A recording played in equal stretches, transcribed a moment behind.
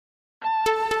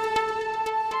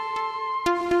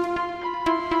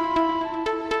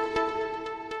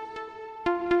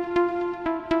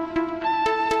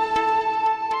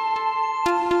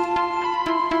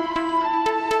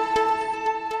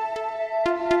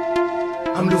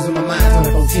I'm losing my mind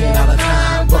 24/10 all the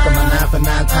time. Working my 9 for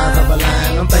 9 times of a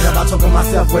line. I'm thinking about choking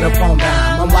myself with a phone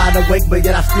dime. I'm wide awake, but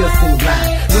yet I still seem blind.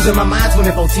 Losing my mind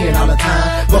 24/10 all the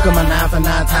time. Working my 9 for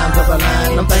 9 times of a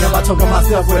line. I'm thinking about choking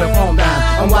myself with a phone dime.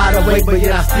 I'm wide awake, but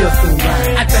yet I still seem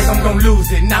blind. I think I'm gonna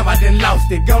lose it. Now I done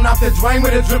lost it. Gone off the drain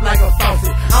with a drip like a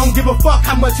faucet. I don't give a fuck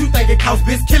how much you think it costs,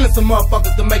 bitch. Killing some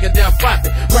motherfuckers to make a damn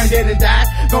profit. Granddad and died,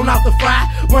 gone off the fry.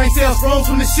 Brain cells froze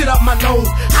from the shit up my nose.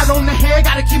 Out on the hair,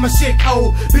 gotta keep my shit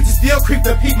cold. Bitches still creep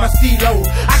to peep my C-low.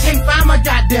 I can't find my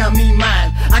goddamn me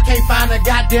mind. I can't find a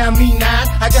goddamn me nine.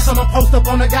 I guess I'ma post up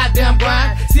on the goddamn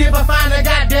grind. See if I find a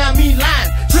goddamn me line.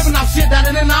 Tripping off shit that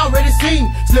I done already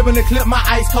seen. Slipping to clip my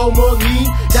ice cold mug lean.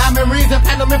 Diamond rings and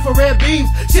platinum infrared beams.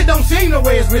 Shit don't seem the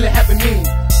way it's really happening.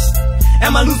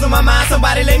 Am I losing my mind?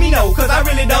 Somebody let me know, cause I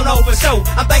really don't know for sure.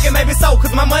 I'm thinking maybe so,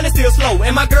 cause my money's still slow.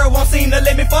 And my girl won't seem to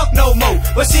let me fuck no more.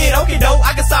 But shit, okay though,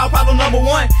 I can solve problem number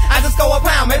 1. I just go a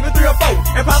pound, maybe 3 or 4.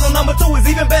 And problem number 2 is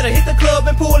even better. Hit the club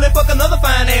and pool and fuck another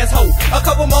fine asshole. A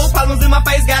couple more problems in my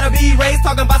face, gotta be raised.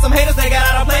 Talking about some haters, they got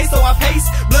out of place. So I pace,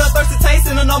 bloodthirsty taste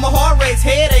and a normal heart rate's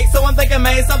headache. So I'm thinking,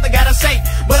 man, something gotta shake.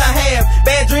 But I have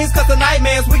bad dreams, cause the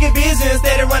nightmares, wicked visions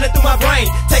steady running through my brain.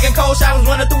 Taking cold showers,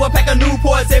 running through a pack of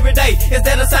Newports every day. Is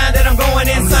that a sign that I'm going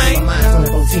insane? I'm losing my mind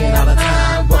 24/10 all the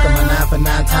time. Working my 9 for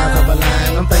 9 times of a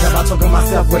line. I'm thinking about choking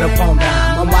myself with a phone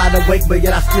dime. I'm wide awake, but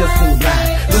yet I still seem blind.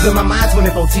 Losing my mind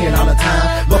 24/10 all the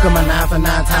time. Working my 9 for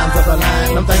 9 times of a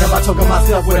line. I'm thinking about choking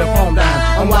myself with a phone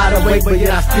dime. I'm wide awake, but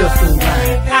yet I still seem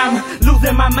blind. I'm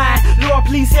losing my mind. Lord,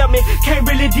 please help me. Can't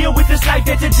really deal with this life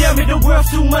that you tell me. The world's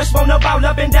too much. Wanna ball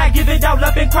up and die, give it all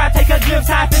up and cry. Take a glimpse,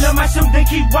 hop into my shoes and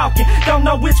keep walking. Don't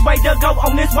know which way to go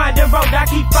on this winding road. I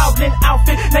keep falling off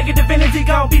it. Negative energy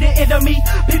gon' be the end of me.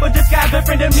 People disguise their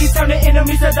friend of me, turn the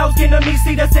enemies to those enemies.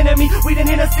 See the enemy. We the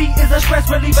Hennessy is a stress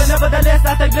reliever. Nevertheless,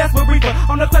 I stay blessed with reaper.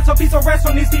 On the quest for peace or rest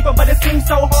from these people, but it seems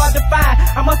so hard to find.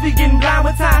 I must be getting blind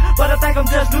with time, but I think I'm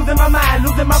just losing my mind,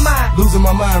 losing my mind. Losing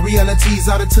my mind, reality's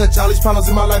out of touch. All these problems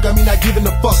in my life got me not giving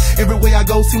a fuck. Everywhere I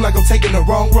go, seem like I'm taking the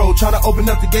wrong road. Trying to open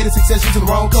up the gate of success using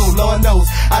the wrong code. Lord knows,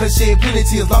 I done shed plenty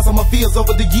tears, lost all my fears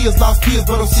over the years, lost tears,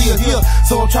 but I'm still here.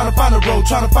 So I'm trying to find a road,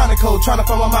 trying to find a code, trying to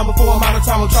find my mind before I'm out of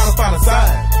time. I'm trying to find a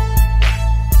sign.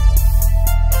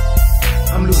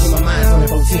 I'm losing my mind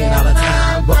 24/10 all the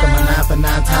time. Working my 9 for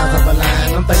 9 times of a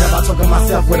line. I'm thinking about choking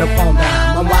myself with a phone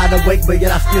dime. I'm wide awake, but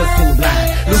yet I still seem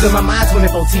blind. Losing my mind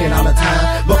 24/10 all the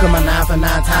time. Working my 9 for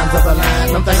 9 times of a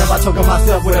line. I'm thinking about choking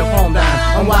myself with a phone dime.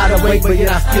 I'm wide awake, but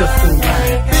yet I still seem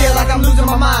blind. Feel like I'm losing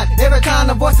my mind. Every time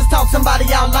the voices talk, somebody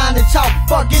outlined and chalk.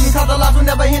 Fuck getting cause the lies will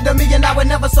never hinder me and I would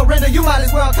never surrender. You might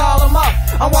as well call them off.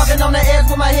 I'm walking on the edge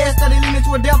with my head steady leaning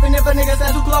to a death. And if a nigga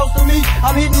stand too close to me,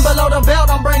 I'm hitting below the belt.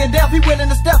 I'm bringing death. He willing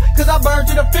to step cause I burned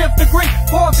to the 5th degree,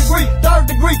 4th degree, 3rd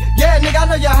degree. Yeah, nigga, I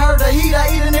know you heard of heat. I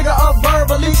eat a nigga up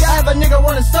verbally. I have a nigga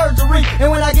running surgery.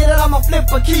 And when I get it, I'ma flip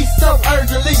a key so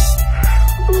urgently.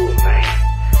 Ooh, man.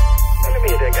 Let me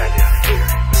hit that goddamn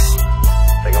cigarette.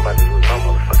 Think I'm about to lose my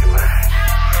motherfucking mind.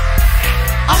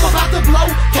 I'm about to blow,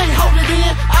 can't hold it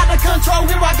in. Out of control,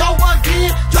 here I go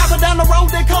again. Driving down the road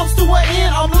that comes to an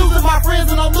end. I'm losing my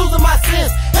friends and I'm losing my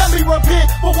sense. Help me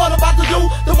repent for what I'm about to do.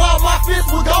 The wall my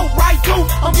fist will go right through.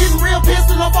 I'm getting real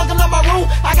pissed and I'm fucking up my room.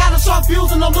 I got a sharp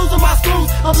fuse and I'm losing my screws.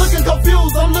 I'm looking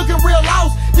confused, I'm looking real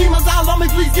lost. Demons all on me,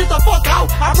 please get the fuck out.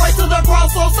 I pray to the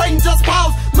cross so Satan just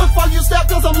pause. Look for your step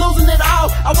cause I'm losing it all.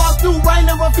 I walk through rain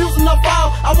and refusing to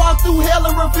fall. I walk through hell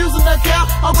and refusing to count.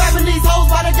 I'm grabbing these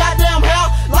hoes by the goddamn hell.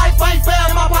 Life ain't fair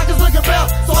and my pockets looking fair.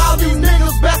 So all these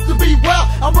niggas best to be well.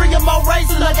 I'm bringing more race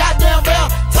than a goddamn bell.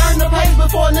 Turn the page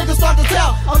before niggas start to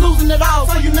tell. I'm losing it all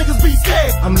so you niggas be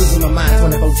scared. I'm losing my mind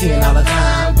 24/10 all the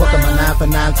time. Working my 9 for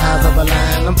 9 times of a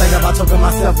line. I'm thinking about choking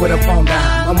myself with a phone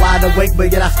dime. I'm wide awake,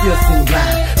 but yet I still seem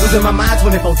blind. Losing my mind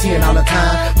 24/10 all the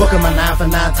time. Working my 9 for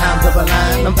 9 times of a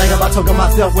line. I'm thinking about choking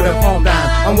myself with a phone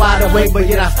dime. I'm wide awake, but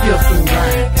yet I still seem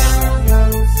blind.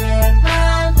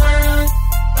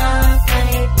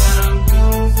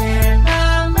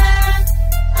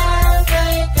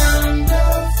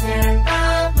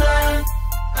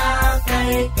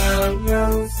 I'm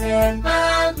losing my